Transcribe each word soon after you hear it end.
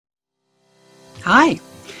Hi,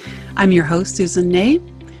 I'm your host, Susan Ney.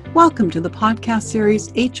 Welcome to the podcast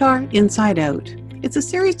series HR Inside Out. It's a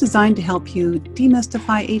series designed to help you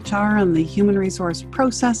demystify HR and the human resource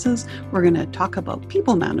processes. We're going to talk about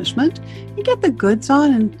people management and get the goods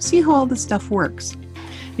on and see how all this stuff works.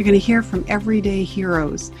 You're going to hear from everyday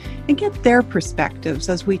heroes and get their perspectives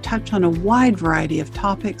as we touch on a wide variety of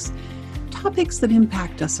topics that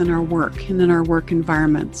impact us in our work and in our work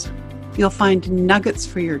environments. You'll find nuggets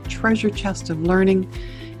for your treasure chest of learning.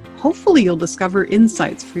 Hopefully, you'll discover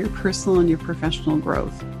insights for your personal and your professional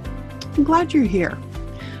growth. I'm glad you're here.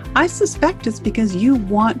 I suspect it's because you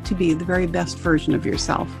want to be the very best version of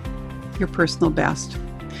yourself, your personal best,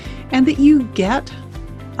 and that you get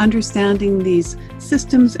understanding these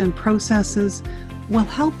systems and processes will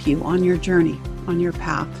help you on your journey, on your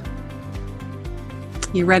path.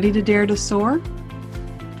 You ready to dare to soar?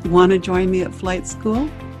 Want to join me at flight school?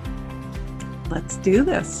 Let's do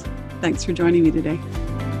this. Thanks for joining me today.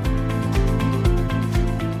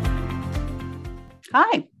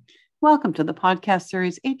 Hi, welcome to the podcast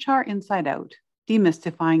series HR Inside Out,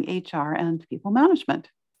 Demystifying HR and People Management.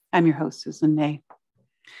 I'm your host, Susan Ney.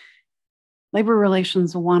 Labor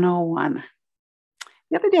Relations 101.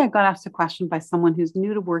 The other day, I got asked a question by someone who's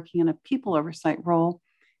new to working in a people oversight role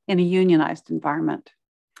in a unionized environment.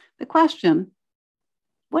 The question,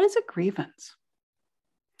 what is a grievance?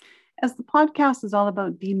 As the podcast is all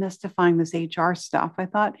about demystifying this HR stuff, I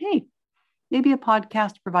thought, hey, maybe a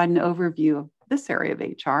podcast to provide an overview of this area of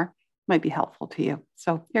HR might be helpful to you.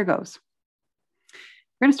 So here goes.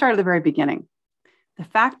 We're going to start at the very beginning. The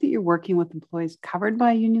fact that you're working with employees covered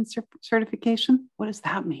by a union certification, what does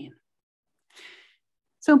that mean?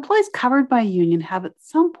 So employees covered by a union have at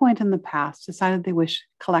some point in the past decided they wish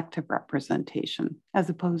collective representation as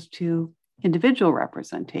opposed to individual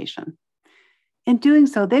representation. In doing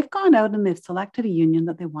so, they've gone out and they've selected a union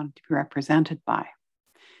that they wanted to be represented by.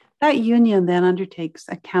 That union then undertakes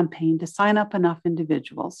a campaign to sign up enough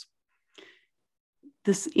individuals.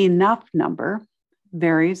 This enough number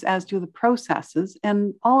varies, as do the processes,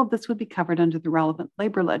 and all of this would be covered under the relevant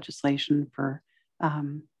labor legislation for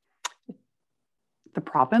the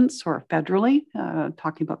province or federally,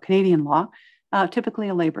 talking about Canadian law, typically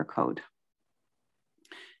a labor code.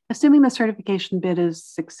 Assuming the certification bid is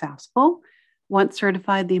successful, once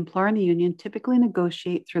certified, the employer and the union typically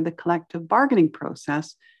negotiate through the collective bargaining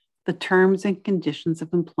process the terms and conditions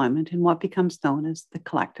of employment in what becomes known as the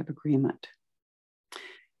collective agreement.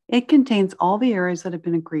 It contains all the areas that have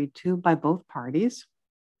been agreed to by both parties,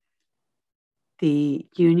 the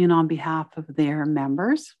union on behalf of their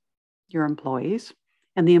members, your employees,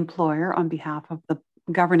 and the employer on behalf of the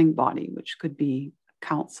governing body, which could be a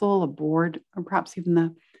council, a board, or perhaps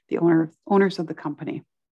even the owners of the company.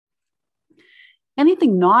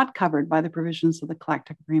 Anything not covered by the provisions of the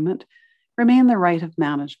collective agreement remain the right of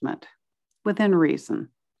management within reason.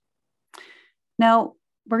 Now,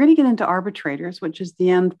 we're going to get into arbitrators, which is the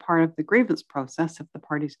end part of the grievance process if the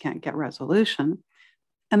parties can't get resolution.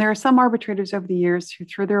 And there are some arbitrators over the years who,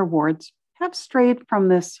 through their awards, have strayed from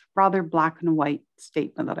this rather black and white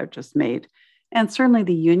statement that I've just made. And certainly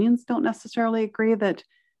the unions don't necessarily agree that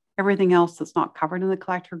everything else that's not covered in the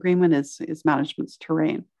collective agreement is management's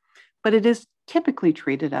terrain. But it is typically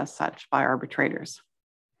treated as such by arbitrators.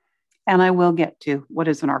 And I will get to what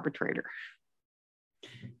is an arbitrator.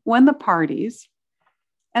 When the parties,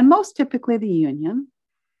 and most typically the union,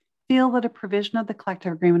 feel that a provision of the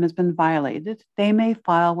collective agreement has been violated, they may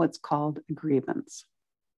file what's called a grievance.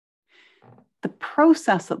 The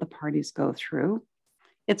process that the parties go through,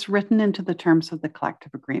 it's written into the terms of the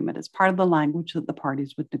collective agreement as part of the language that the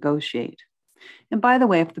parties would negotiate. And by the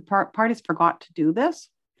way, if the parties forgot to do this,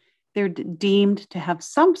 they're deemed to have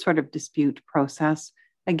some sort of dispute process,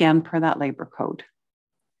 again, per that labor code.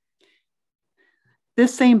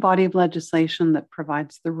 This same body of legislation that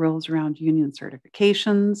provides the rules around union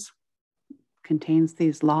certifications contains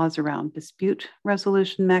these laws around dispute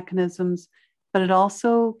resolution mechanisms, but it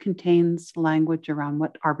also contains language around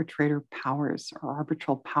what arbitrator powers or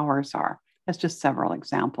arbitral powers are. That's just several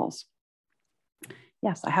examples.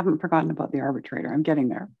 Yes, I haven't forgotten about the arbitrator. I'm getting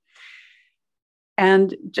there.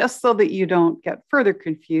 And just so that you don't get further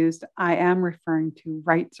confused, I am referring to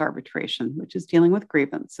rights arbitration, which is dealing with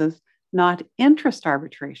grievances, not interest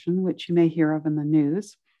arbitration, which you may hear of in the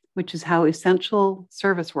news, which is how essential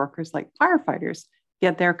service workers like firefighters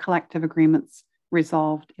get their collective agreements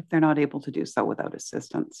resolved if they're not able to do so without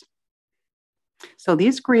assistance. So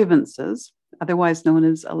these grievances, otherwise known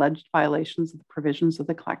as alleged violations of the provisions of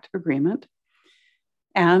the collective agreement,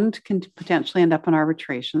 and can potentially end up in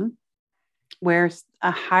arbitration, where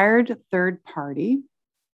a hired third party,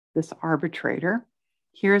 this arbitrator,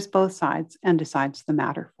 hears both sides, and decides the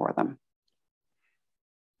matter for them.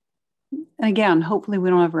 And again, hopefully we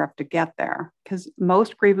don't ever have to get there, because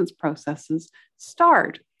most grievance processes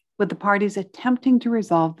start with the parties attempting to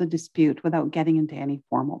resolve the dispute without getting into any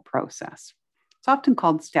formal process. It's often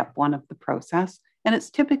called step one of the process, and it's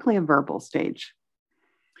typically a verbal stage.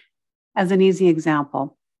 As an easy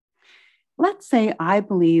example, let's say I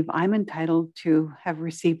believe I'm entitled to have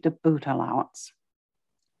received a boot allowance,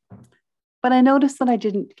 but I noticed that I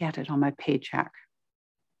didn't get it on my paycheck.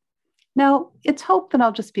 Now, it's hoped that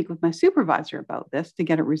I'll just speak with my supervisor about this to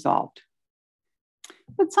get it resolved.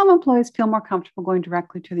 But some employees feel more comfortable going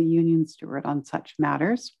directly to the union steward on such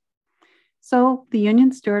matters. So the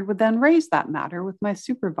union steward would then raise that matter with my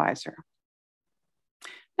supervisor.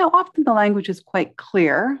 Now, often the language is quite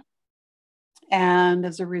clear, and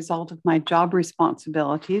as a result of my job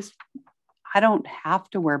responsibilities, I don't have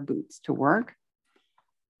to wear boots to work,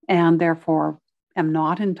 and therefore am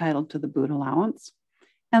not entitled to the boot allowance.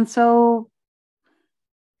 And so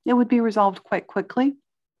it would be resolved quite quickly.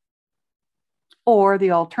 Or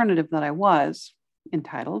the alternative that I was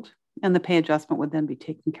entitled, and the pay adjustment would then be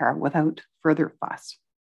taken care of without further fuss.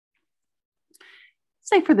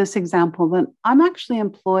 Say for this example that I'm actually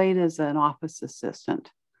employed as an office assistant,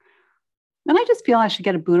 and I just feel I should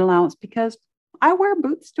get a boot allowance because I wear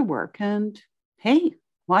boots to work, and hey,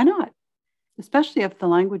 why not? Especially if the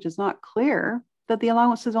language is not clear that the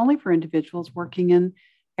allowance is only for individuals working in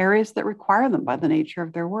areas that require them by the nature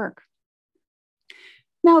of their work.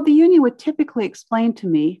 Now, the union would typically explain to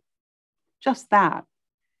me just that.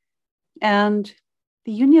 And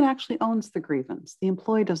the union actually owns the grievance. The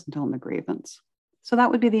employee doesn't own the grievance. So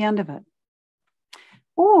that would be the end of it.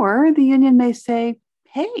 Or the union may say,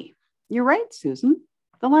 hey, you're right, Susan.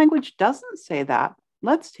 The language doesn't say that.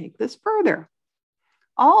 Let's take this further.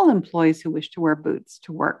 All employees who wish to wear boots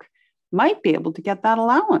to work might be able to get that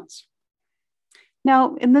allowance.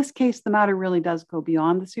 Now, in this case, the matter really does go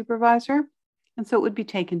beyond the supervisor, and so it would be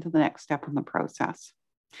taken to the next step in the process.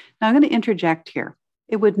 Now, I'm going to interject here.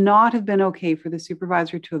 It would not have been okay for the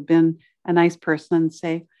supervisor to have been a nice person and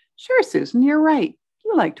say, sure, Susan, you're right.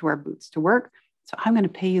 You like to wear boots to work, so I'm going to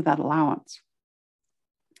pay you that allowance.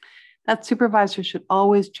 That supervisor should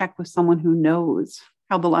always check with someone who knows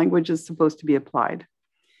how the language is supposed to be applied.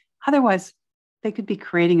 Otherwise, they could be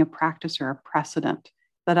creating a practice or a precedent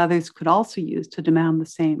that others could also use to demand the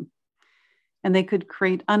same. And they could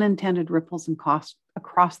create unintended ripples and costs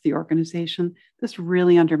across the organization. This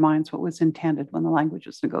really undermines what was intended when the language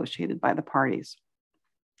was negotiated by the parties.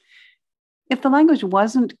 If the language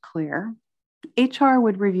wasn't clear, HR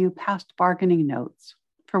would review past bargaining notes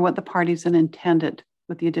for what the parties had intended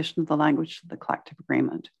with the addition of the language to the collective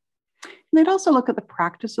agreement. And they'd also look at the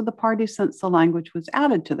practice of the parties since the language was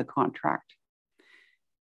added to the contract.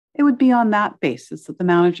 It would be on that basis that the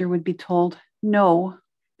manager would be told, no,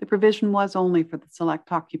 the provision was only for the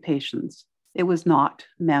select occupations. It was not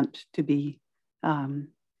meant to be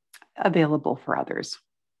available for others.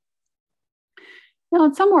 Now,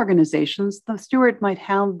 in some organizations, the steward might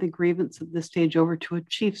hand the grievance at this stage over to a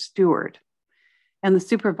chief steward and the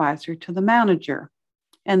supervisor to the manager.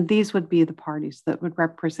 And these would be the parties that would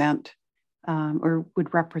represent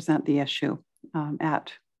the issue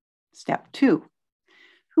at step 2.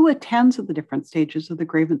 Who attends at the different stages of the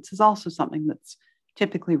grievance is also something that's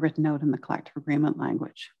typically written out in the collective agreement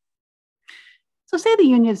language. So say the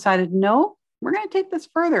union decided, no, we're going to take this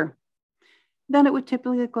further. Then it would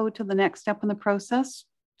typically go to the next step in the process,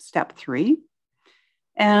 step 3.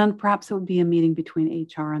 And perhaps it would be a meeting between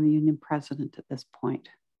HR and the union president at this point.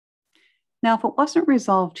 Now, if it wasn't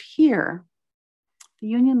resolved here, the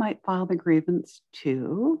union might file the grievance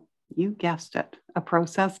to, you guessed it, a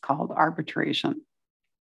process called arbitration.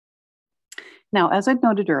 Now, as I've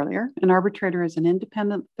noted earlier, an arbitrator is an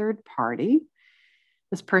independent third party.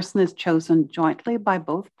 This person is chosen jointly by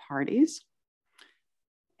both parties,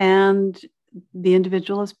 and the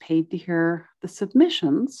individual is paid to hear the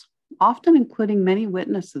submissions, often including many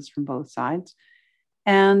witnesses from both sides,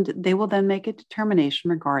 and they will then make a determination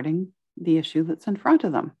regarding the issue that's in front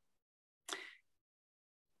of them.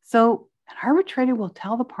 So an arbitrator will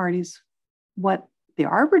tell the parties what the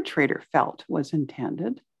arbitrator felt was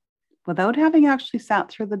intended without having actually sat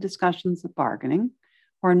through the discussions of bargaining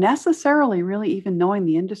or necessarily really even knowing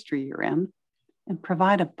the industry you're in, and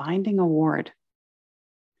provide a binding award.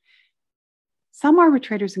 Some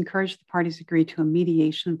arbitrators encourage the parties to agree to a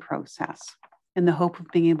mediation process in the hope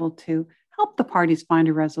of being able to help the parties find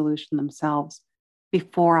a resolution themselves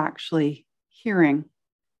before actually hearing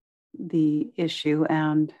the issue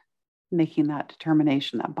and making that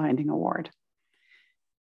determination, that binding award.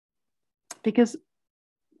 Because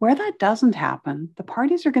Where that doesn't happen, the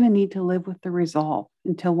parties are going to need to live with the resolve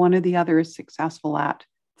until one or the other is successful at,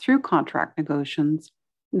 through contract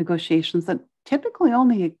negotiations that typically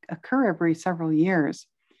only occur every several years,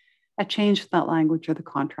 a change to that language or the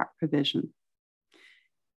contract provision.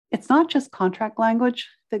 It's not just contract language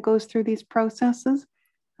that goes through these processes.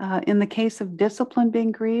 In the case of discipline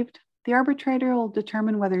being grieved, the arbitrator will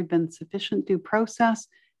determine whether there had been sufficient due process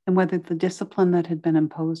and whether the discipline that had been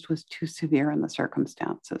imposed was too severe in the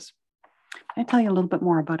circumstances. I tell you a little bit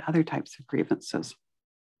more about other types of grievances,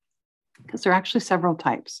 because there are actually several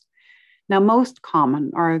types. Now, most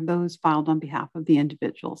common are those filed on behalf of the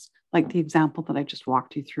individuals, like the example that I just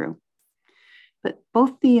walked you through. But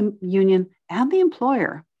both the union and the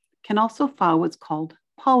employer can also file what's called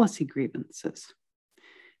policy grievances.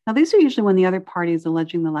 Now, these are usually when the other party is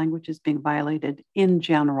alleging the language is being violated in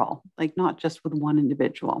general, like not just with one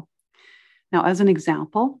individual. Now, as an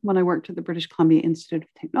example, when I worked at the British Columbia Institute of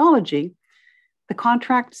Technology, the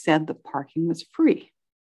contract said that parking was free.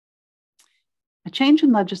 A change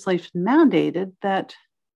in legislation mandated that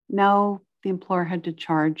now the employer had to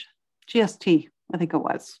charge GST, I think it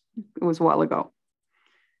was a while ago.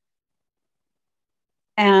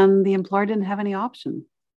 And the employer didn't have any option.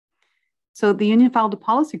 So the union filed a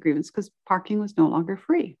policy grievance because parking was no longer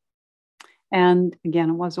free. And again,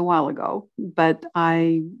 it was a while ago, but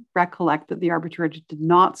I recollect that the arbitrator did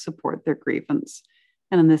not support their grievance,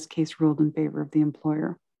 and in this case ruled in favor of the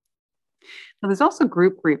employer. Now, there's also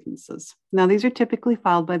group grievances. Now, these are typically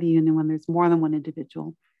filed by the union when there's more than one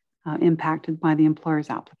individual impacted by the employer's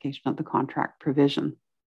application of the contract provision.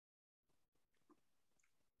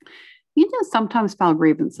 Unions sometimes file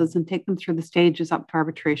grievances and take them through the stages up to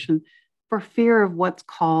arbitration for fear of what's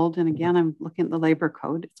called, and again, I'm looking at the labor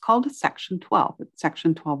code, it's called a Section 12. It's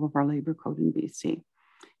Section 12 of our labor code in BC.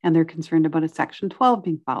 And they're concerned about a Section 12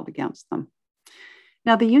 being filed against them.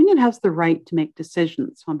 Now, the union has the right to make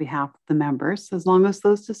decisions on behalf of the members, as long as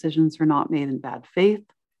those decisions are not made in bad faith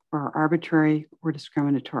or are arbitrary or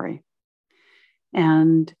discriminatory.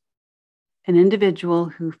 And an individual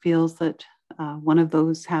who feels that one of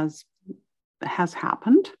those has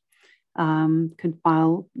happened could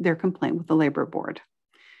file their complaint with the labor board.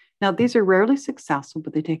 Now, these are rarely successful,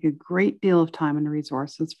 but they take a great deal of time and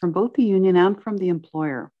resources from both the union and from the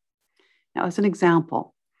employer. Now, as an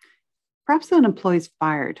example, perhaps an employee is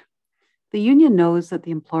fired. The union knows that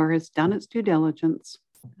the employer has done its due diligence,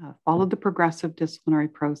 followed the progressive disciplinary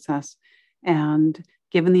process, and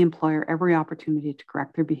given the employer every opportunity to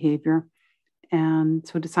correct their behavior, and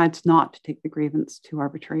so decides not to take the grievance to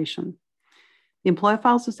arbitration. The employer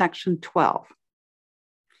files a Section 12.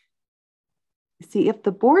 See, if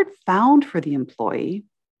the board found for the employee,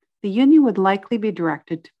 the union would likely be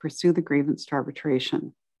directed to pursue the grievance to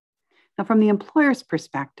arbitration. Now, from the employer's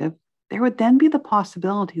perspective, there would then be the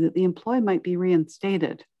possibility that the employee might be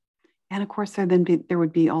reinstated. And of course, there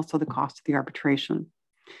would be also the cost of the arbitration.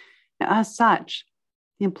 Now, as such,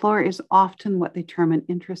 the employer is often what they term an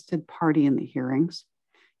interested party in the hearings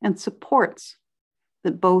and supports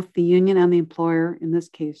that both the union and the employer, in this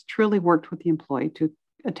case, truly worked with the employee to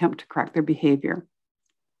attempt to correct their behavior.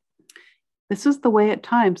 This is the way at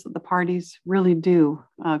times that the parties really do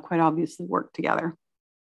quite obviously work together.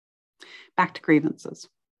 Back to grievances.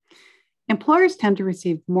 Employers tend to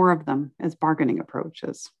receive more of them as bargaining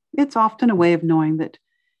approaches. It's often a way of knowing that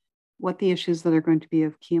what the issues that are going to be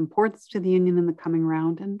of key importance to the union in the coming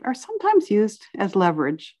round and are sometimes used as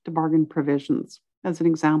leverage to bargain provisions. As an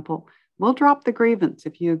example, we'll drop the grievance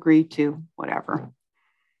if you agree to whatever.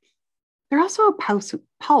 They're also a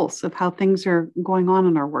pulse of how things are going on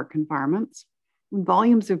in our work environments. When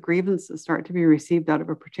volumes of grievances start to be received out of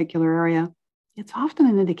a particular area, it's often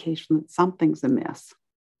an indication that something's amiss.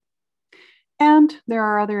 And there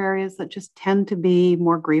are other areas that just tend to be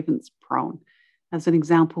more grievance prone. As an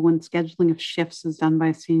example, when scheduling of shifts is done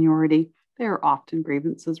by seniority, there are often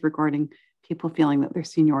grievances regarding people feeling that their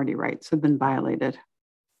seniority rights have been violated.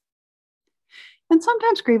 And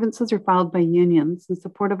sometimes grievances are filed by unions in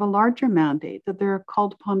support of a larger mandate that they're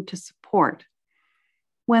called upon to support.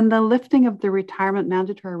 When the lifting of the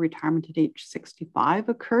mandatory retirement at age 65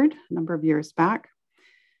 occurred a number of years back,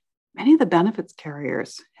 many of the benefits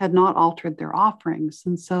carriers had not altered their offerings,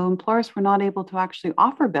 and so employers were not able to actually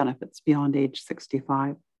offer benefits beyond age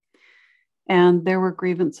 65. And there were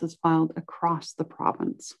grievances filed across the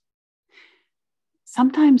province.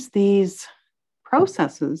 Sometimes these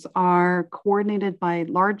processes are coordinated by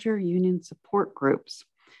larger union support groups.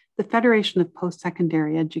 The Federation of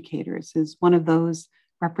Post-Secondary Educators is one of those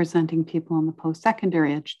representing people in the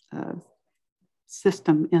post-secondary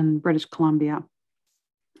system in British Columbia.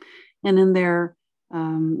 And in their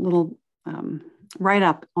little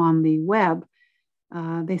write-up on the web,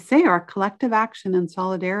 they say our collective action and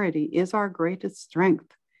solidarity is our greatest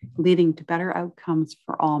strength, leading to better outcomes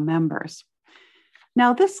for all members.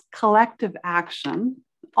 Now, this collective action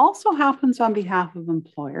also happens on behalf of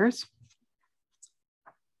employers.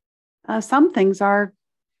 Some things are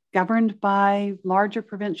governed by larger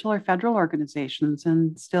provincial or federal organizations,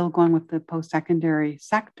 and still going with the post-secondary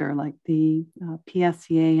sector, like the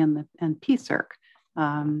PSCA and PSERC,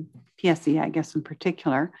 PSCA, I guess, in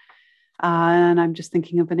particular. And I'm just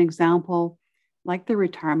thinking of an example like the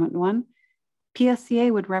retirement one.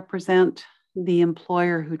 PSCA would represent the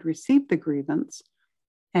employer who'd received the grievance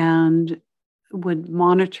and would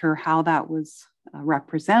monitor how that was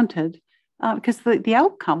represented, because the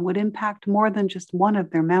outcome would impact more than just one of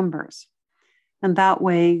their members. And that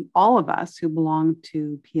way, all of us who belong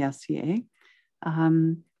to PSCA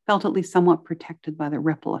felt at least somewhat protected by the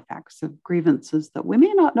ripple effects of grievances that we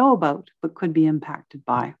may not know about, but could be impacted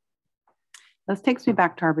by. This takes me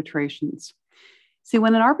back to arbitrations. See,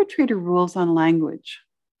 when an arbitrator rules on language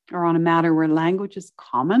or on a matter where language is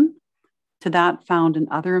common to that found in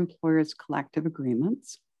other employers' collective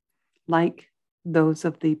agreements, like those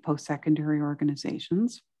of the post-secondary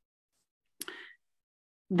organizations,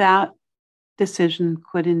 that decision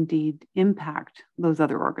could indeed impact those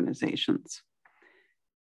other organizations.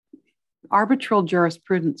 Arbitral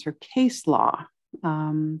jurisprudence or case law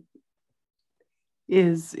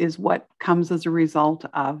is what comes as a result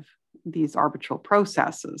of these arbitral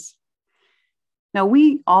processes. Now,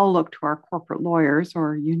 we all look to our corporate lawyers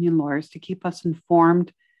or union lawyers to keep us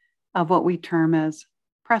informed of what we term as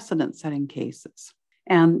precedent-setting cases.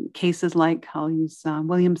 And cases like, I'll use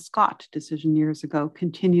William Scott decision years ago,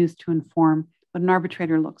 continues to inform what an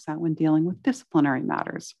arbitrator looks at when dealing with disciplinary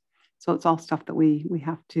matters. So it's all stuff that we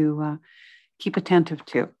have to keep attentive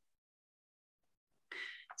to.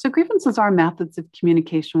 So grievances are methods of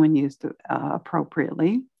communication when used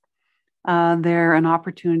appropriately. They're an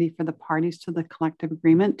opportunity for the parties to the collective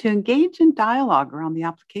agreement to engage in dialogue around the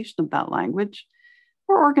application of that language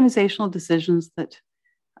or organizational decisions that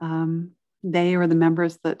they or the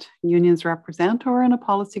members that unions represent, or in a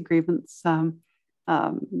policy grievance,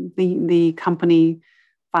 the company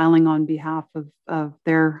filing on behalf of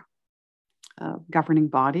their governing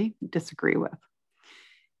body disagree with.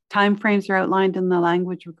 Timeframes are outlined in the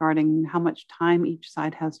language regarding how much time each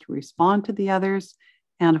side has to respond to the others.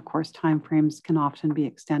 And of course, timeframes can often be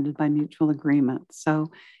extended by mutual agreement.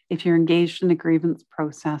 So if you're engaged in a grievance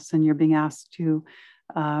process and you're being asked to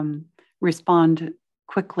respond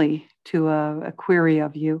quickly to a query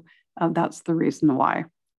of you, that's the reason why.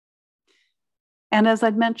 And as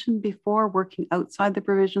I'd mentioned before, working outside the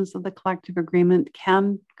provisions of the collective agreement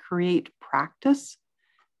can create practice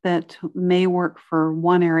that may work for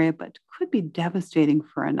one area, but could be devastating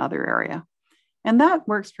for another area. And that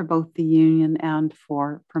works for both the union and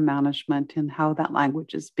for management in how that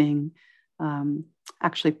language is being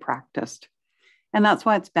actually practiced. And that's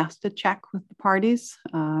why it's best to check with the parties.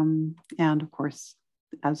 And of course,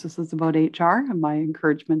 as this is about HR, my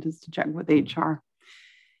encouragement is to check with HR.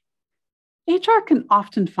 HR can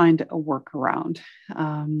often find a workaround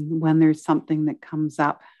when there's something that comes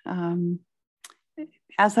up.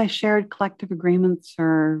 As I shared, collective agreements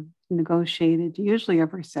are negotiated usually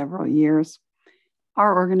every several years.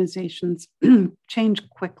 Our organizations change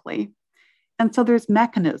quickly. And so there's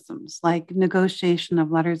mechanisms like negotiation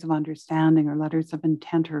of letters of understanding or letters of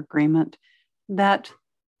intent or agreement that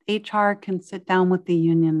HR can sit down with the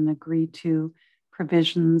union and agree to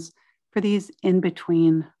provisions for these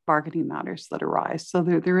in-between bargaining matters that arise. So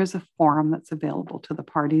there is a forum that's available to the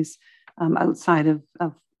parties outside of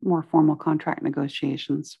more formal contract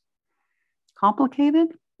negotiations. Complicated?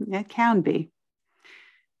 It can be.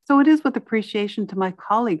 So it is with appreciation to my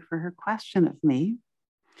colleague for her question of me.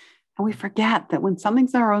 And we forget that when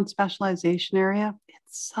something's in our own specialization area,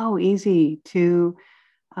 it's so easy to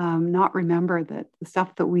not remember that the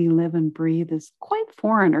stuff that we live and breathe is quite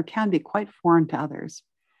foreign or can be quite foreign to others.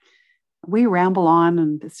 We ramble on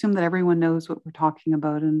and assume that everyone knows what we're talking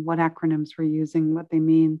about and what acronyms we're using, what they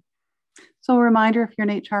mean. So a reminder, if you're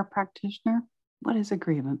an HR practitioner, what is a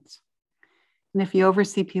grievance? And if you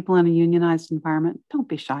oversee people in a unionized environment, don't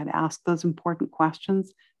be shy to ask those important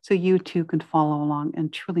questions so you too can follow along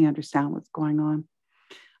and truly understand what's going on.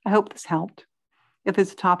 I hope this helped. If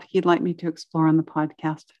there's a topic you'd like me to explore on the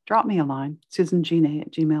podcast, drop me a line,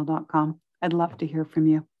 susangina@gmail.com. I'd love to hear from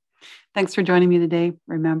you. Thanks for joining me today.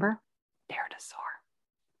 Remember, dare to soar.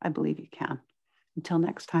 I believe you can. Until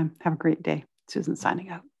next time, have a great day. Susan signing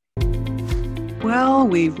out. Well,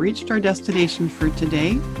 we've reached our destination for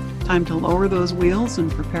today. Time to lower those wheels and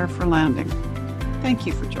prepare for landing. Thank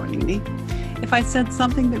you for joining me. If I said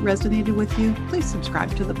something that resonated with you, please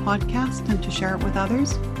subscribe to the podcast and to share it with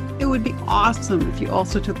others. It would be awesome if you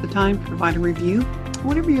also took the time to provide a review,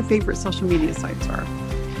 whatever your favorite social media sites are.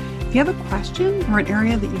 If you have a question or an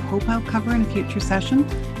area that you hope I'll cover in a future session,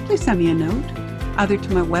 please send me a note, either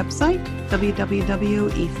to my website,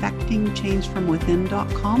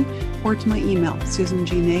 www.effectingchangefromwithin.com, or to my email,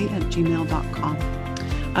 susangnay@gmail.com.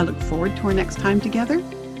 I look forward to our next time together.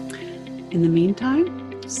 In the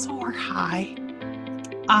meantime, soar high.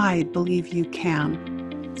 I believe you can.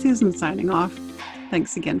 Susan signing off.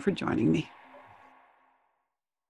 Thanks again for joining me.